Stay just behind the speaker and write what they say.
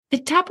The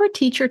Taproot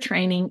Teacher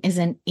Training is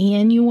an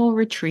annual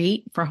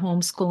retreat for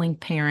homeschooling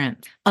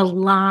parents, a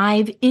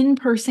live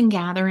in-person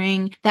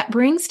gathering that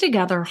brings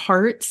together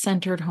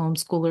heart-centered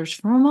homeschoolers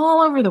from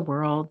all over the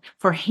world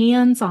for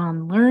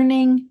hands-on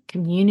learning,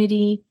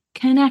 community,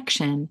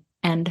 connection,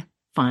 and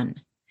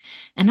fun.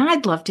 And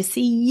I'd love to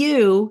see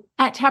you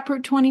at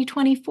Taproot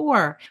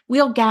 2024.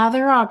 We'll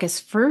gather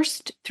August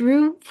 1st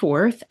through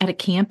 4th at a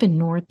camp in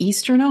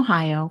northeastern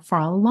Ohio for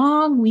a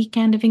long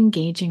weekend of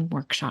engaging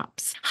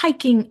workshops,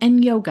 hiking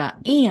and yoga,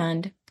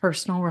 and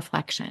personal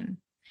reflection.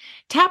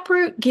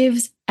 Taproot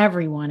gives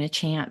everyone a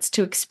chance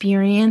to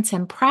experience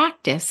and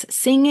practice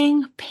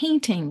singing,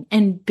 painting,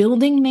 and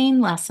building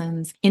main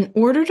lessons in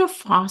order to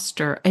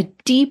foster a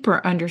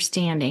deeper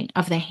understanding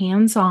of the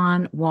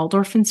hands-on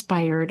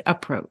Waldorf-inspired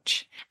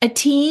approach. A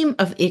team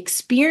of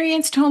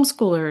experienced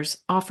homeschoolers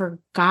offer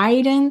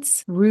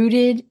guidance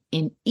rooted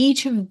in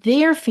each of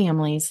their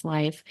family's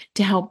life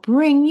to help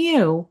bring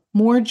you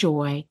more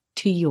joy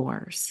to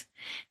yours.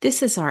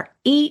 This is our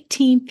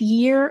 18th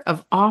year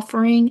of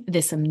offering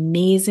this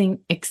amazing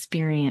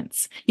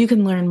experience. You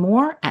can learn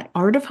more at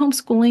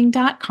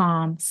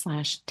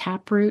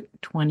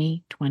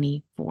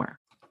artofhomeschooling.com/taproot2024.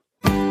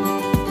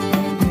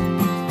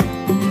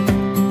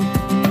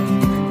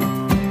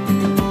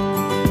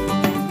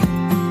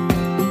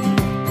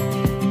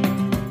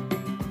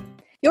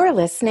 You're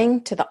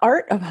listening to the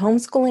Art of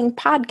Homeschooling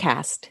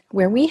podcast,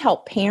 where we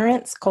help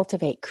parents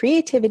cultivate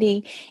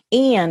creativity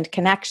and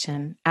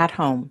connection at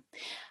home.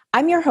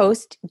 I'm your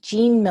host,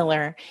 Jean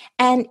Miller,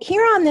 and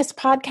here on this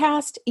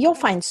podcast, you'll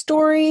find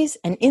stories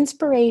and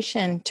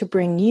inspiration to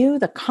bring you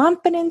the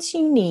confidence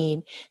you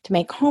need to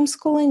make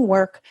homeschooling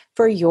work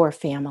for your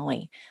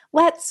family.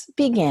 Let's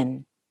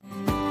begin.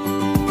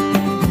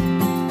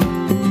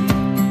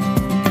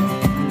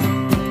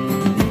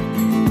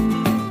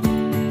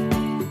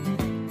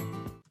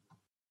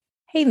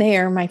 Hey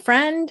there, my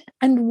friend,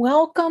 and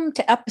welcome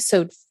to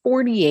episode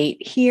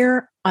 48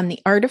 here on the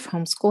Art of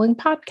Homeschooling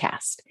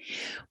podcast,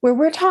 where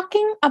we're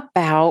talking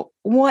about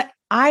what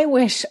I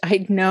wish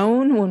I'd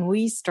known when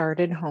we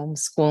started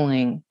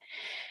homeschooling.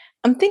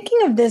 I'm thinking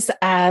of this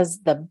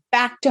as the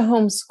back to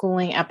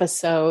homeschooling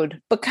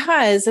episode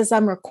because as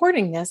I'm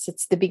recording this,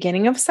 it's the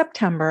beginning of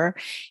September,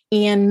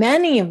 and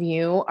many of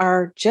you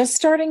are just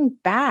starting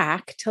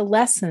back to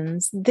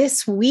lessons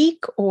this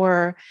week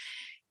or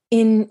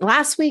in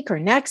last week or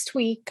next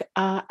week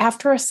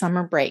after a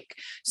summer break.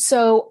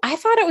 So I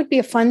thought it would be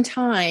a fun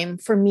time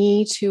for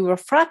me to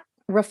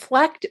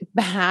reflect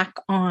back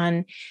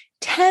on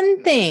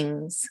 10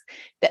 things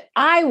that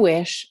I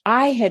wish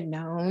I had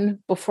known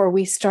before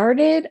we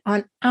started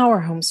on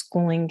our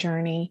homeschooling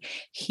journey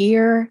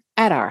here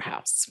at our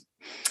house.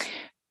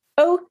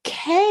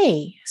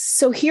 Okay,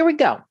 so here we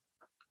go.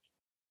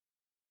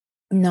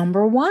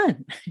 Number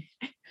one,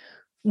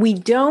 we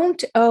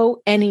don't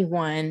owe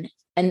anyone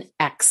an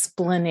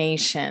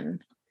explanation.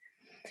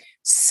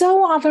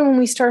 So often when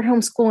we start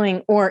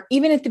homeschooling, or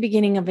even at the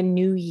beginning of a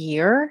new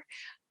year,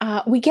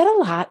 we get a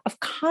lot of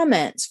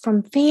comments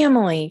from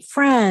family,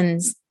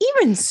 friends,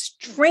 even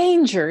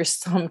strangers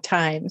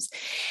sometimes,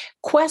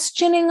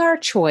 questioning our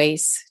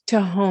choice to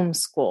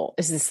homeschool.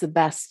 Is this the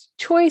best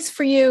choice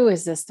for you?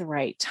 Is this the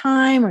right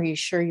time? Are you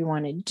sure you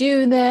want to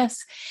do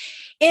this?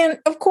 And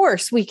of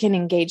course, we can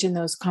engage in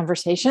those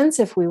conversations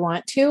if we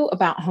want to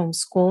about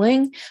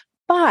homeschooling.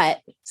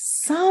 But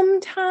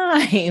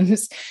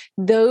sometimes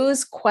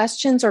those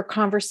questions or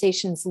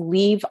conversations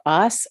leave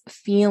us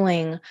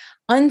feeling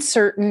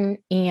uncertain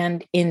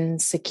and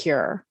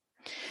insecure.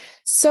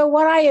 So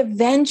what I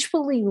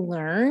eventually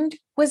learned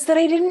was that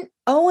I didn't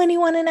owe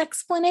anyone an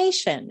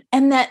explanation,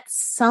 and that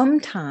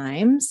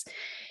sometimes,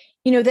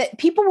 that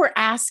people were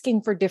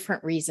asking for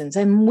different reasons,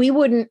 and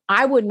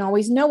I wouldn't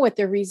always know what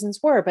their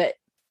reasons were, but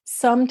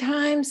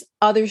sometimes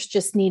others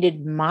just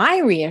needed my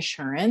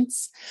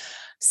reassurance.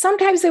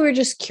 Sometimes they were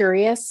just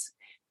curious,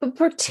 but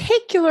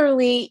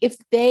particularly if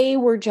they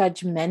were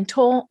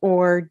judgmental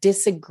or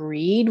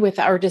disagreed with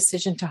our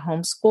decision to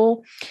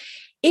homeschool,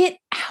 it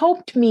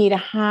helped me to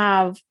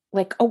have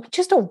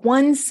just a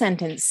one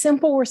sentence,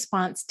 simple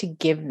response to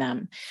give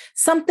them.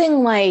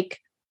 Something like,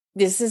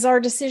 this is our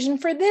decision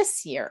for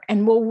this year,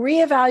 and we'll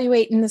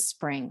reevaluate in the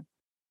spring.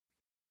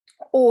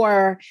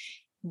 Or,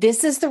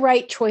 this is the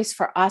right choice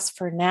for us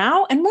for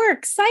now, and we're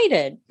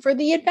excited for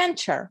the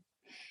adventure.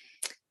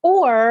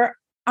 Or,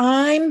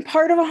 I'm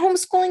part of a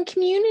homeschooling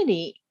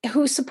community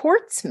who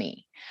supports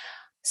me.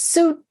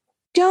 So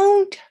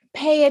don't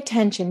pay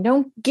attention.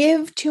 Don't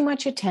give too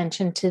much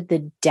attention to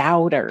the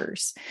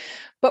doubters,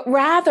 but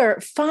rather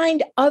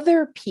find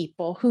other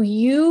people who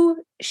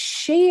you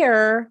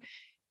share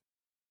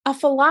a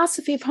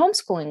philosophy of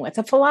homeschooling with,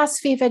 a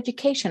philosophy of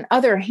education,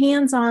 other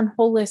hands-on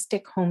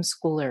holistic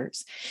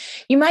homeschoolers.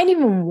 You might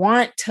even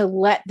want to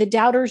let the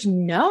doubters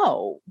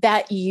know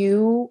that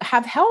you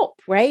have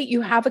help, right? You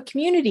have a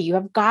community, you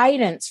have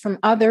guidance from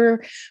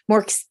other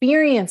more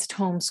experienced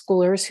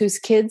homeschoolers whose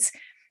kids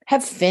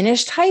have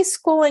finished high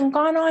school and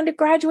gone on to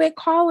graduate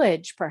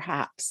college,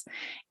 perhaps.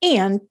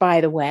 And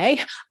by the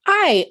way,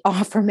 I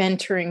offer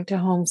mentoring to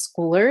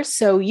homeschoolers.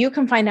 So you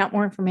can find out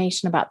more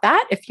information about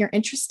that if you're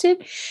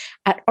interested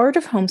at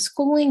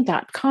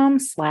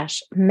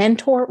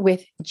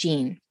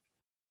artofhomeschooling.com/mentorwithjean.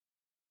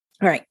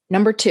 All right,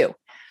 number 2,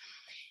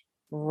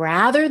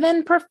 rather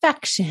than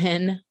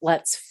perfection,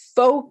 let's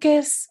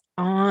focus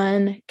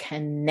on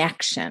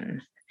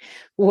connection.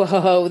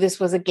 Whoa, this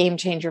was a game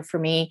changer for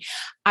me.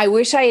 I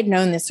wish I had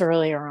known this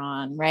earlier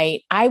on,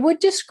 right? I would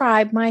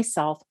describe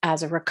myself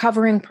as a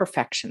recovering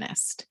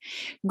perfectionist.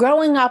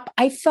 Growing up,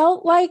 I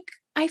felt like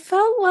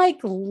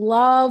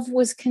love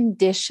was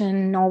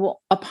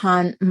conditional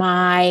upon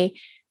my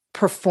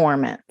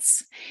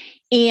performance.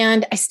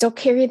 And I still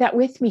carry that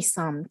with me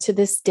some to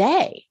this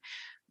day.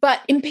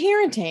 But in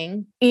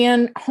parenting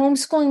and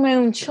homeschooling my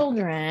own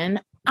children,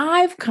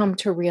 I've come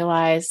to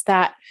realize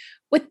that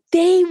what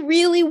they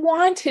really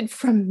wanted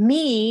from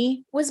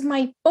me was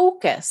my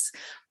focus,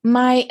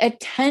 my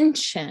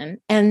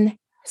attention, and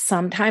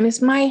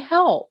sometimes my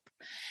help.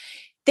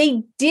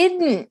 They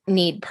didn't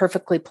need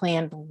perfectly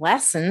planned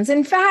lessons.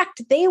 In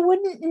fact, they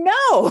wouldn't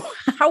know.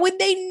 How would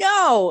they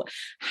know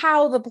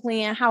how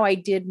I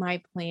did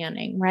my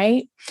planning,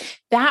 right?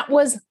 That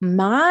was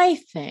my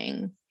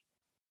thing.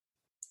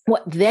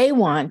 What they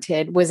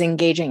wanted was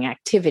engaging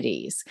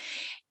activities.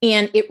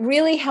 And it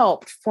really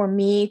helped for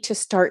me to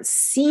start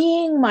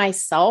seeing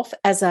myself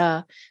as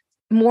a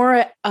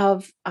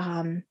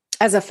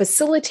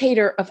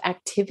facilitator of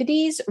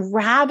activities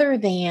rather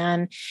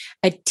than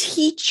a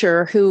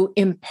teacher who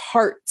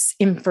imparts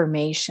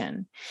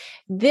information.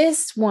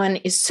 This one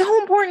is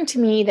so important to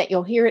me that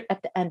you'll hear it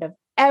at the end of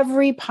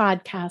every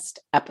podcast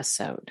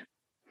episode.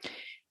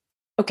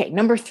 Okay,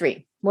 number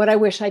 3, what I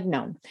wish I'd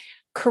known.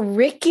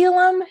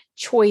 Curriculum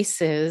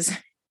choices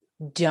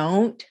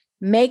don't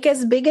make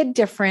as big a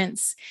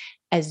difference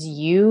as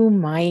you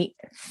might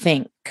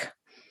think.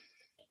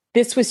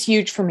 This was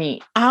huge for me.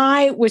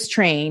 I was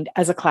trained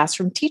as a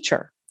classroom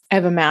teacher. I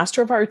have a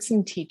Master of Arts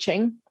in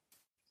Teaching.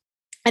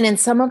 And in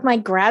some of my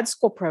grad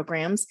school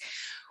programs,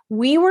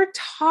 we were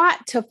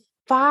taught to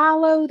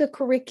follow the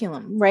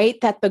curriculum, right?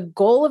 That the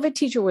goal of a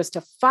teacher was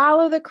to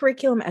follow the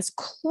curriculum as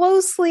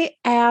closely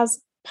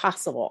as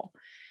possible.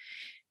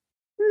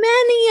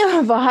 Many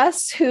of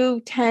us who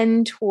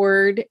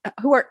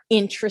are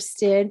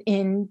interested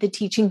in the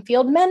teaching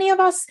field, many of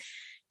us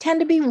tend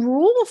to be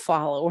rule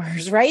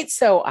followers, right?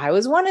 So I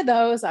was one of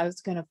those. I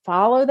was going to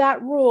follow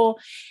that rule.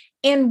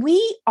 And we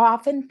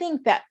often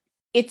think that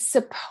it's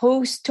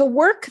supposed to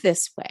work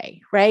this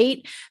way,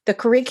 right? The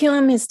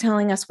curriculum is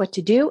telling us what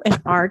to do,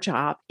 and our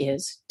job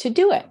is to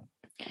do it.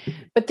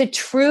 But the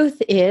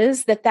truth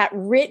is that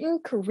written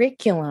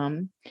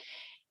curriculum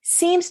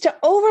seems to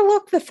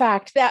overlook the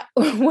fact that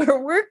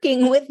we're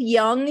working with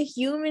young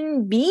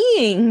human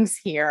beings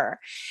here.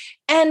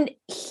 And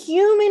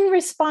human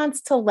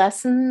response to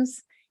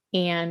lessons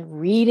and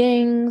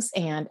readings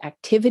and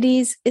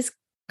activities is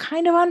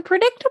kind of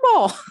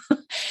unpredictable.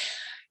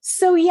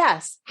 So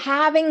yes,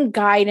 having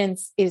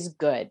guidance is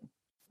good.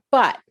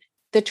 But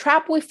the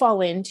trap we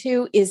fall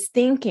into is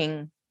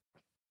thinking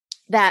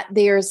that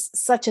there's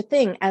such a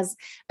thing as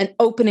an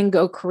open and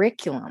go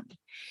curriculum,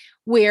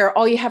 where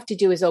all you have to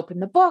do is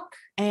open the book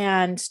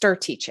and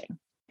start teaching.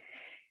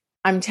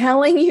 I'm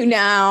telling you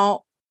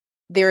now,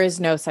 there is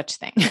no such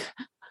thing.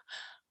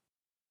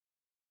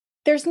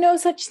 There's no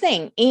such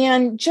thing.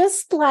 And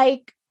just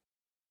like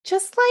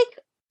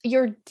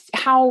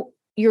how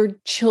your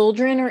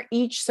children are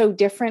each so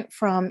different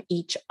from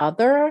each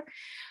other,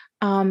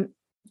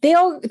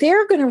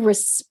 they're going to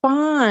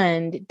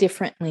respond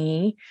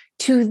differently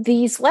to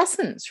these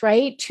lessons,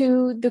 right?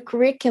 To the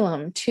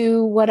curriculum,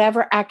 to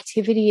whatever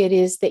activity it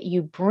is that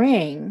you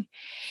bring.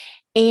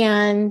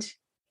 And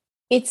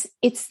it's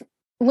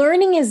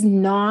learning is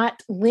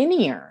not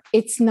linear.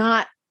 It's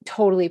not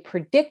totally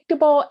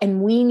predictable,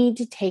 and we need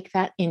to take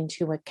that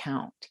into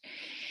account.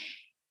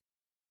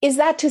 Is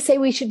that to say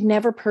we should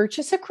never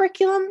purchase a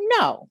curriculum?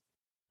 No.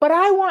 But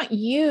I want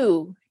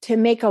you to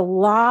make a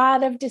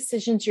lot of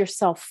decisions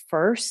yourself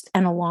first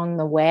and along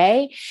the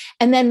way,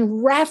 and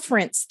then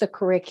reference the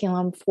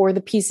curriculum for the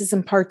pieces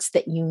and parts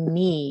that you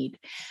need.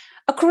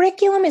 A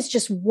curriculum is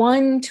just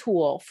one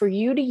tool for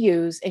you to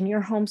use in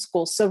your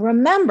homeschool. So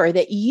remember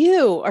that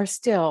you are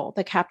still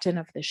the captain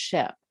of the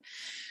ship.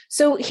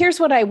 So here's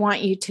what I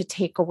want you to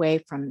take away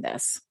from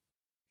this.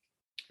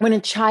 When a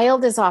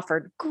child is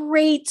offered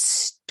great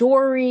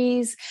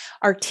stories,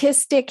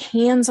 artistic,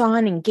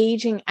 hands-on,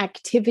 engaging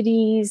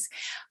activities,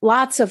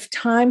 lots of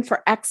time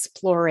for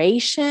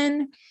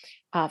exploration,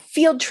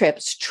 field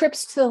trips,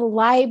 trips to the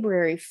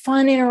library,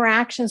 fun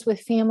interactions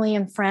with family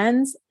and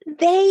friends,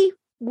 they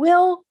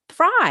will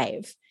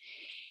thrive.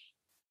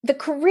 The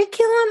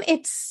curriculum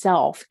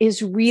itself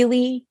is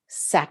really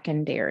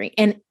secondary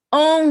and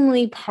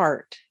only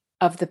part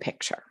of the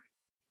picture.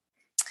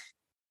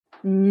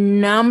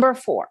 Number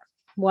 4.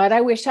 What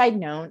I wish I'd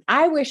known.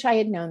 I wish I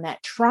had known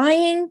that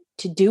trying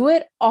to do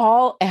it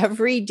all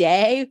every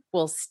day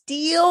will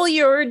steal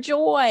your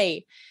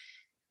joy.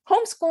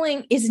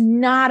 Homeschooling is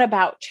not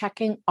about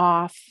checking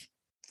off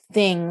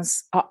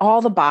things,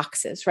 all the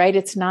boxes, right?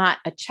 It's not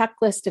a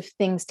checklist of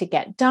things to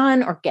get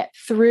done or get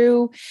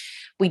through.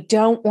 We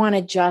don't want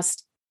to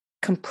just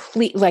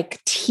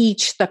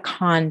teach the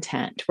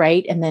content,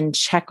 right? And then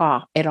check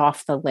it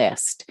off the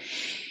list.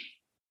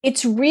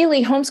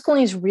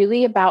 Homeschooling is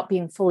really about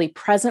being fully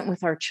present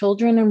with our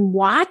children and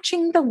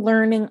watching the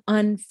learning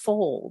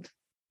unfold.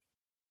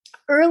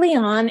 Early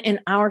on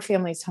in our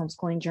family's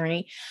homeschooling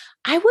journey,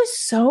 I was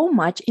so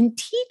much in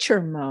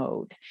teacher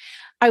mode.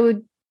 I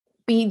would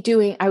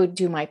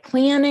do my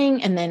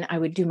planning, and then I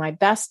would do my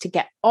best to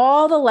get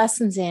all the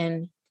lessons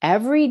in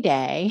every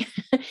day.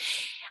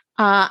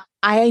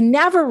 I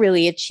never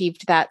really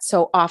achieved that,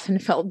 so often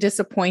felt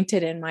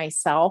disappointed in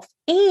myself.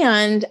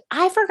 And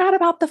I forgot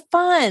about the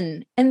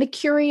fun and the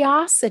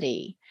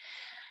curiosity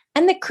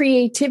and the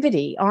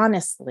creativity,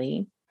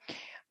 honestly.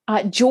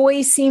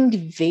 Joy seemed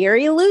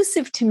very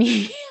elusive to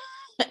me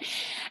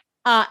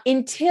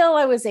until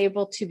I was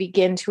able to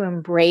begin to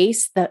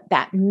embrace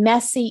that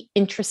messy,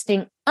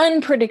 interesting,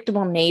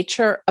 unpredictable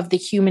nature of the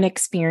human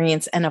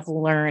experience and of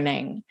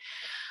learning.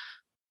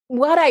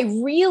 What I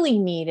really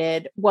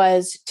needed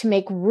was to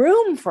make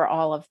room for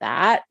all of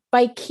that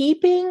by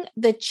keeping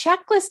the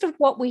checklist of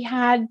what we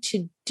had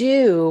to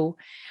do,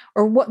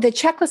 or what the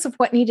checklist of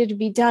what needed to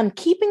be done,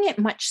 keeping it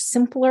much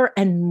simpler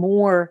and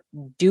more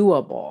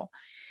doable.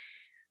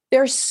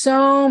 There are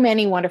so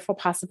many wonderful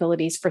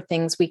possibilities for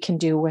things we can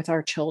do with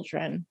our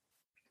children.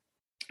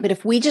 But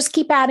if we just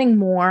keep adding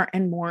more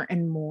and more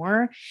and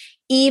more,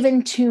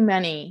 even too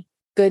many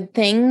good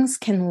things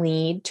can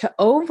lead to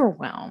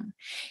overwhelm.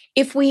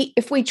 If we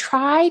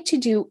try to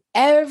do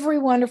every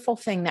wonderful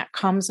thing that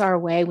comes our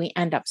way, we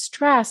end up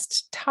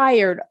stressed,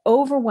 tired,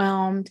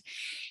 overwhelmed,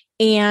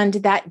 and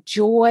that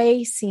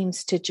joy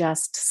seems to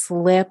just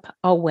slip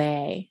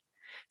away.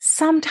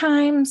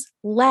 Sometimes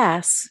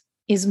less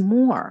is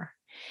more.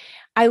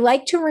 I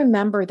like to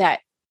remember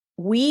that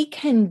we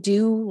can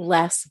do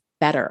less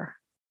better.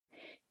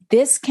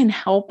 This can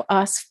help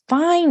us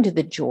find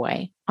the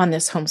joy on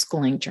this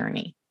homeschooling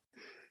journey.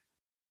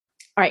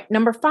 All right,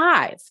 number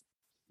 5,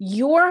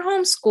 your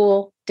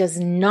homeschool does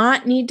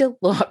not need to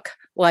look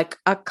like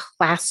a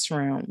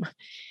classroom.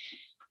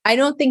 I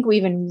don't think we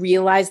even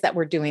realize that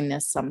we're doing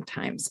this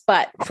sometimes,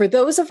 but for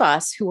those of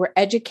us who were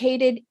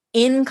educated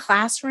in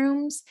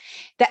classrooms,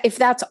 that if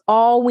that's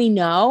all we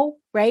know,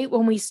 right,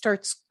 when we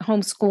start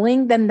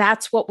homeschooling, then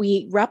that's what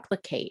we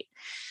replicate.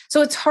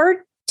 So it's hard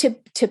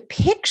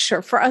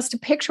for us to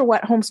picture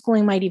what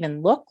homeschooling might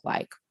even look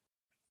like.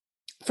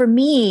 For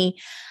me,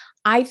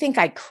 I think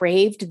I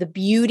craved the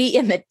beauty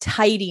and the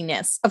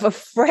tidiness of a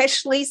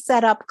freshly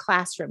set up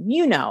classroom.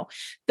 You know,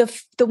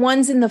 the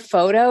ones in the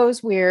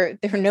photos where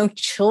there are no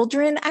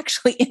children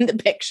actually in the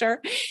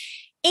picture.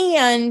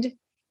 And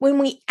when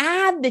we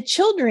add the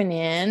children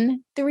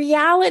in, the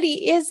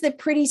reality is that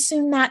pretty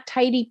soon that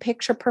tidy,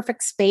 picture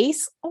perfect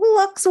space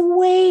looks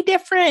way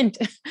different.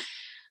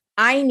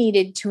 I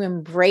needed to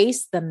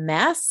embrace the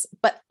mess,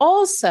 but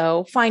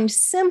also find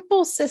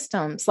simple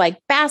systems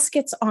like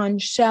baskets on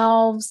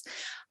shelves,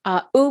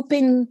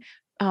 open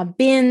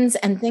bins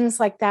and things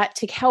like that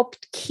to help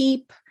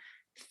keep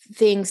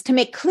things, to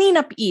make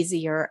cleanup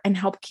easier and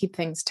help keep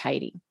things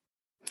tidy.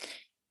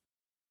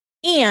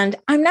 And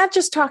I'm not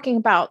just talking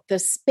about the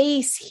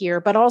space here,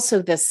 but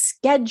also the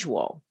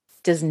schedule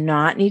does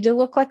not need to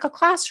look like a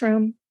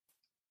classroom.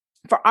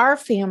 For our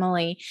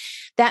family,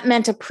 that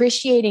meant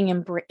appreciating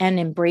and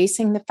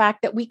embracing the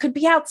fact that we could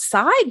be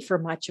outside for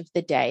much of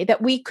the day,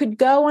 that we could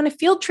go on a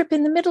field trip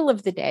in the middle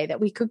of the day,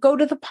 that we could go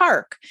to the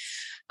park,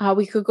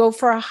 we could go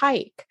for a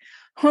hike.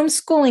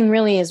 Homeschooling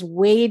really is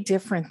way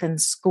different than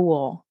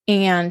school,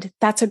 and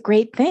that's a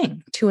great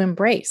thing to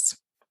embrace.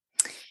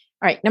 All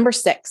right, number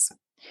 6.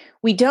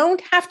 We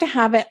don't have to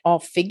have it all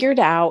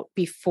figured out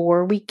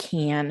before we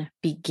can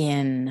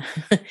begin.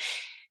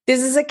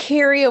 This is a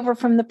carryover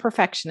from the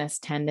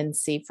perfectionist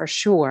tendency for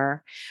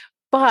sure.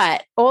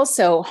 But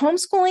also,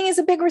 homeschooling is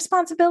a big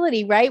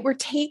responsibility, right? We're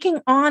taking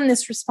on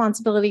this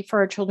responsibility for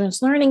our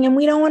children's learning, and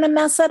we don't want to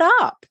mess it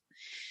up.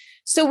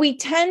 So I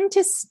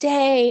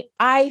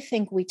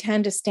think we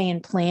tend to stay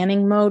in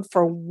planning mode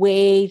for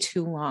way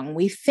too long.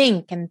 We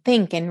think and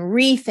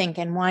rethink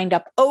and wind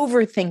up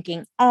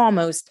overthinking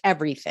almost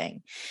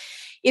everything.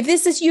 If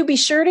this is you, be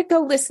sure to go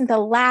listen to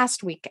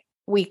last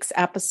week's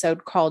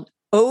episode called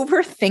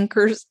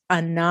Overthinkers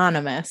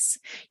Anonymous.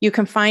 You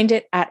can find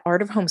it at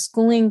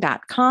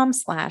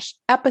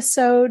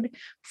artofhomeschooling.com/episode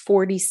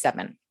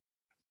 47.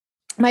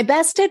 My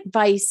best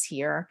advice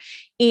here,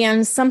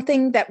 and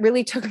something that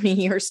really took me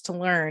years to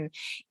learn,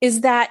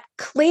 is that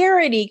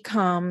clarity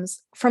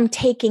comes from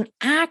taking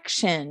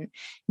action,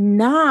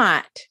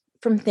 not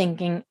from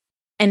thinking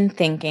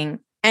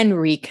and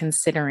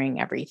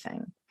reconsidering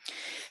everything.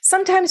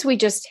 Sometimes we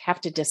just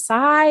have to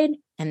decide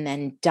and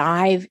then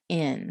dive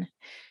in.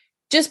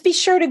 Just be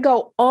sure to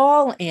go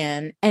all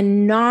in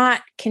and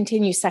not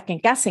continue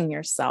second guessing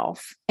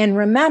yourself. And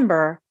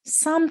remember,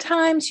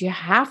 sometimes you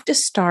have to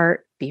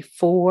start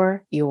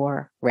before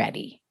you're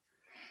ready.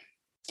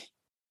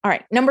 All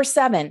right. Number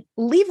 7,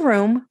 leave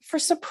room for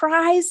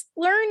surprise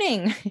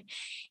learning.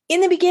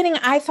 In the beginning,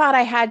 I thought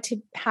I had to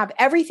have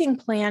everything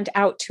planned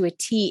out to a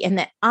T and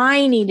that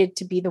I needed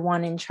to be the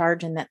one in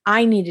charge and that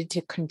I needed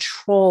to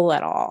control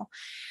it all.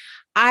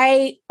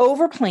 I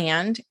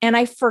overplanned and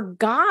I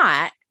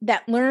forgot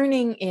that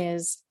learning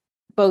is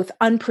both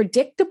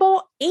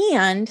unpredictable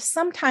and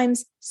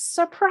sometimes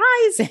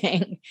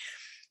surprising.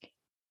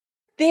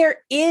 There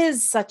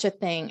is such a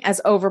thing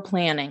as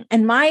overplanning.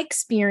 And my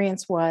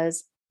experience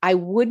was I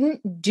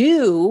wouldn't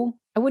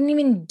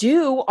even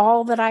do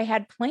all that I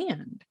had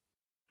planned.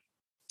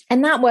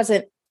 And that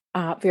wasn't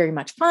very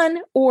much fun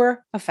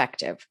or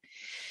effective.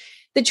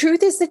 The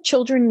truth is that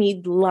children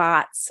need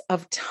lots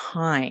of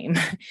time.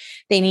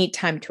 They need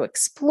time to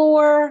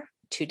explore,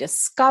 to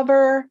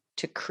discover,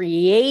 to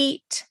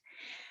create,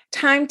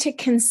 time to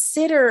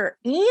consider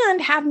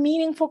and have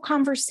meaningful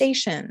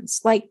conversations,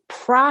 like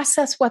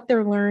process what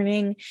they're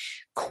learning,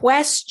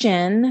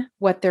 question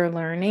what they're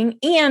learning,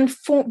 and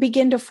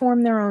begin to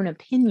form their own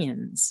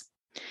opinions.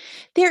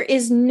 There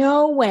is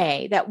no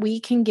way that we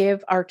can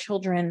give our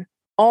children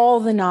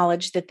all the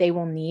knowledge that they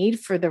will need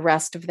for the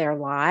rest of their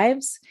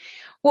lives.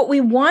 What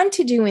we want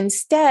to do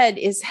instead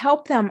is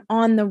help them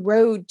on the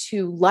road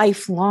to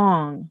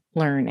lifelong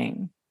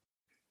learning.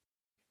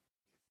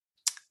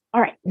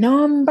 All right,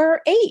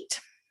 number 8,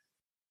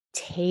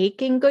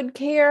 taking good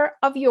care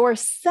of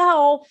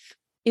yourself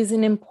is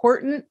an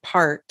important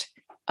part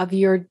of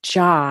your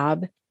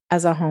job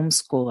as a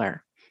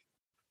homeschooler.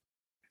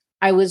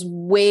 I was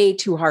way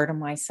too hard on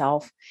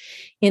myself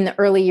in the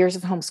early years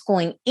of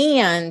homeschooling,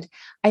 and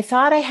I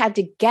thought I had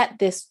to get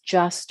this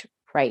just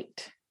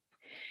right.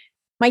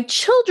 My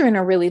children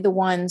are really the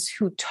ones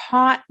who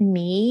taught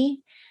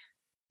me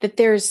that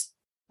there's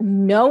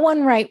no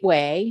one right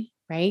way,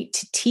 right,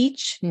 to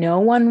teach, no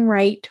one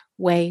right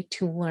way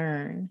to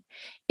learn.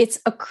 It's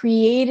a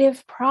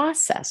creative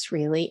process,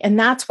 really. And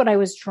that's why I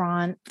was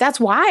drawn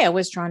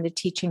to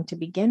teaching to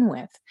begin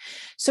with.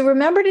 So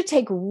remember to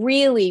take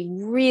really,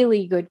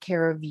 really good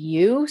care of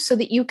you so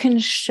that you can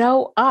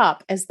show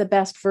up as the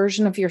best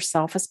version of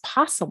yourself as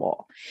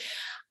possible.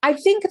 I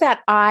think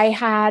that I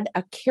had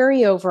a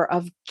carryover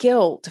of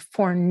guilt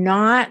for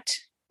not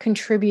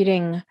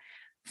contributing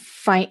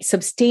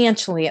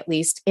substantially, at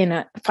least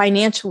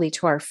financially,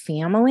 to our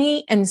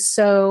family. And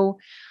so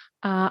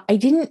I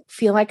didn't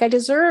feel like I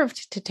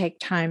deserved to take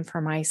time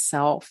for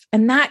myself.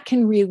 And that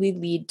can really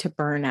lead to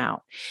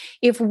burnout.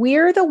 If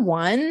we're the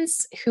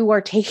ones who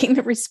are taking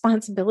the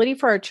responsibility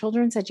for our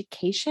children's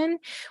education,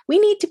 we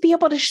need to be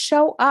able to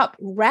show up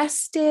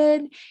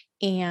rested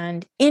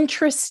and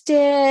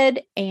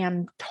interested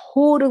and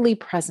totally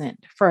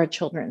present for our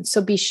children. So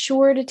be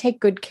sure to take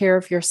good care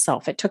of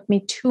yourself. It took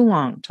me too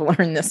long to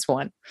learn this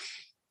one.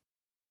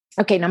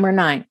 Okay, number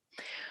 9.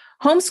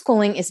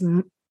 Homeschooling is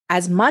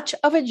as much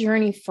of a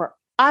journey for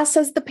us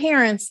as the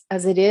parents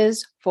as it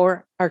is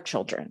for our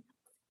children.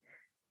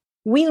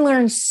 We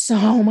learn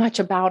so much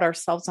about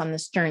ourselves on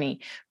this journey.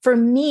 For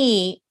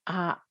me,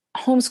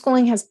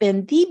 homeschooling has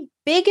been the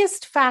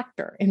biggest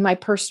factor in my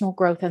personal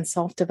growth and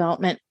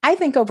self-development, I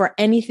think, over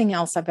anything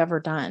else I've ever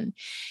done.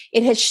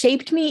 It has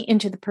shaped me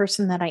into the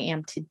person that I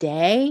am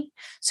today.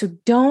 So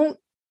don't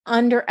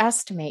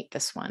underestimate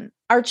this one.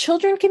 Our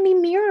children can be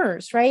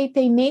mirrors, right?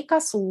 They make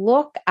us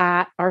look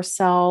at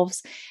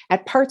ourselves,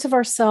 at parts of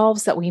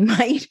ourselves that we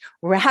might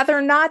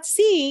rather not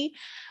see.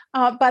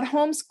 But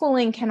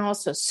homeschooling can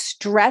also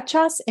stretch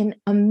us in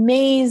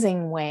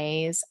amazing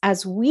ways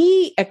as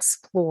we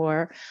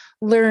explore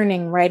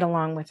learning right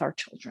along with our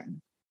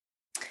children.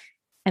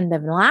 And the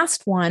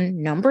last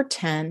one, number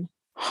 10,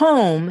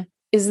 home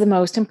is the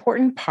most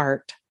important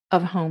part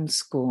of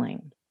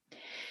homeschooling.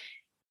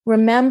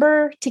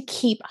 Remember to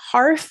keep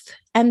hearth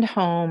and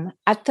home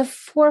at the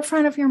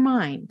forefront of your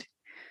mind.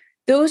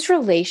 Those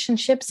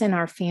relationships in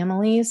our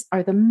families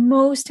are the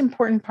most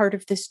important part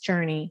of this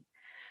journey.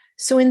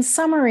 So in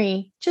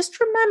summary, just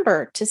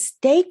remember to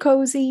stay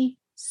cozy,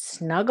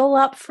 snuggle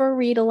up for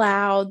read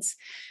alouds,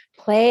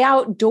 play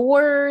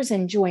outdoors,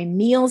 enjoy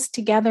meals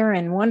together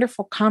and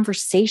wonderful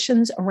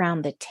conversations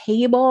around the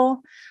table,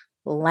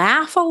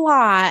 laugh a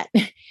lot,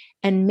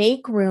 and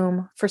make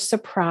room for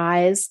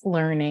surprise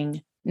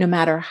learning, no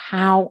matter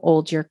how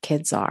old your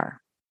kids are.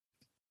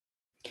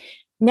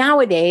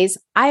 Nowadays,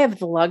 I have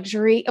the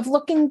luxury of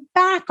looking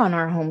back on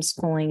our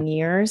homeschooling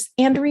years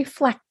and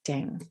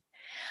reflecting.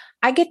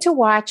 I get to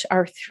watch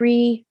our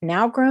 3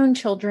 now grown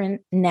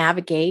children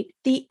navigate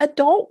the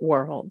adult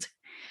world.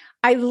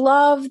 I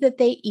love that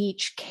they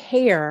each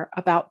care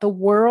about the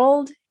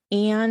world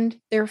and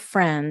their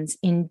friends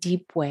in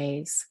deep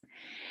ways,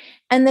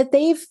 and that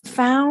they've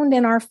found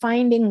and are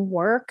finding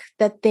work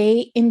that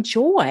they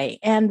enjoy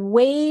and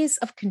ways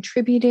of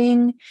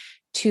contributing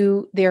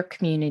to their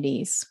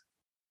communities.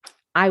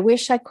 I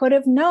wish I could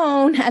have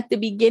known at the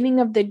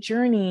beginning of the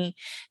journey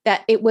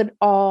that it would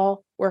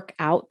all work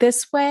out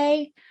this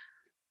way.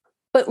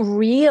 But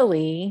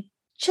really,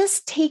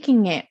 just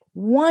taking it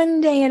one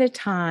day at a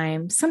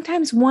time,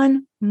 sometimes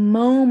one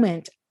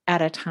moment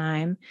at a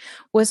time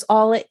was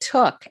all it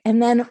took.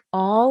 And then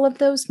all of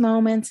those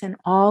moments and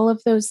all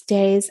of those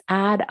days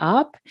add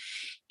up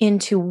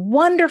into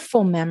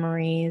wonderful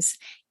memories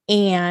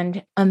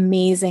and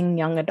amazing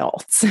young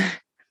adults.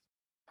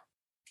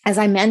 As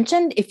I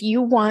mentioned, if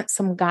you want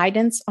some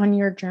guidance on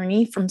your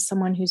journey from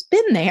someone who's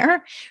been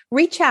there,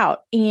 reach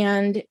out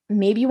and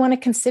maybe you want to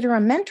consider a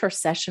mentor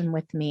session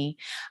with me.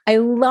 I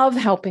love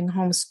helping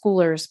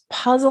homeschoolers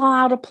puzzle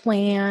out a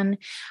plan,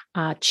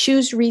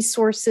 choose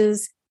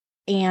resources,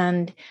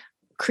 and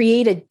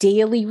create a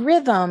daily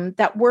rhythm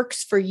that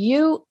works for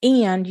you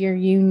and your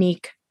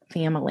unique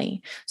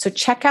family. So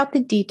check out the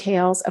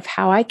details of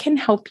how I can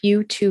help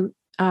you to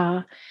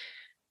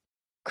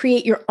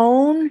create your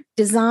own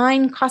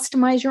design,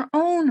 customize your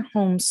own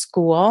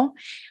homeschool.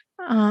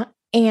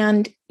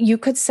 And you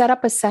could set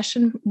up a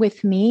session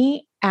with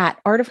me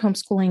at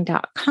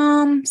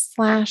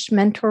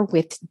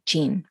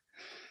artofhomeschooling.com/mentorwithjean.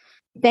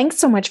 Thanks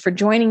so much for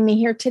joining me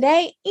here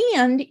today.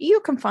 And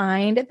you can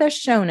find the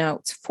show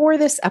notes for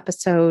this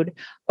episode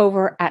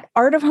over at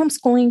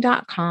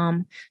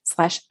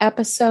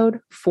artofhomeschooling.com/episode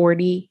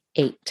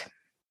 48.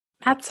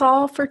 That's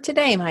all for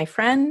today, my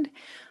friend.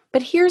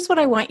 But here's what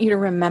I want you to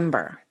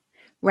remember.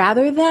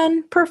 Rather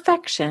than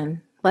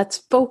perfection, let's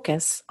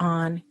focus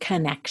on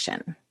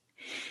connection.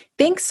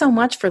 Thanks so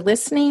much for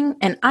listening,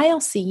 and I'll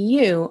see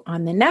you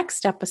on the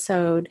next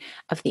episode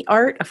of the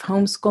Art of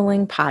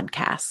Homeschooling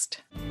podcast.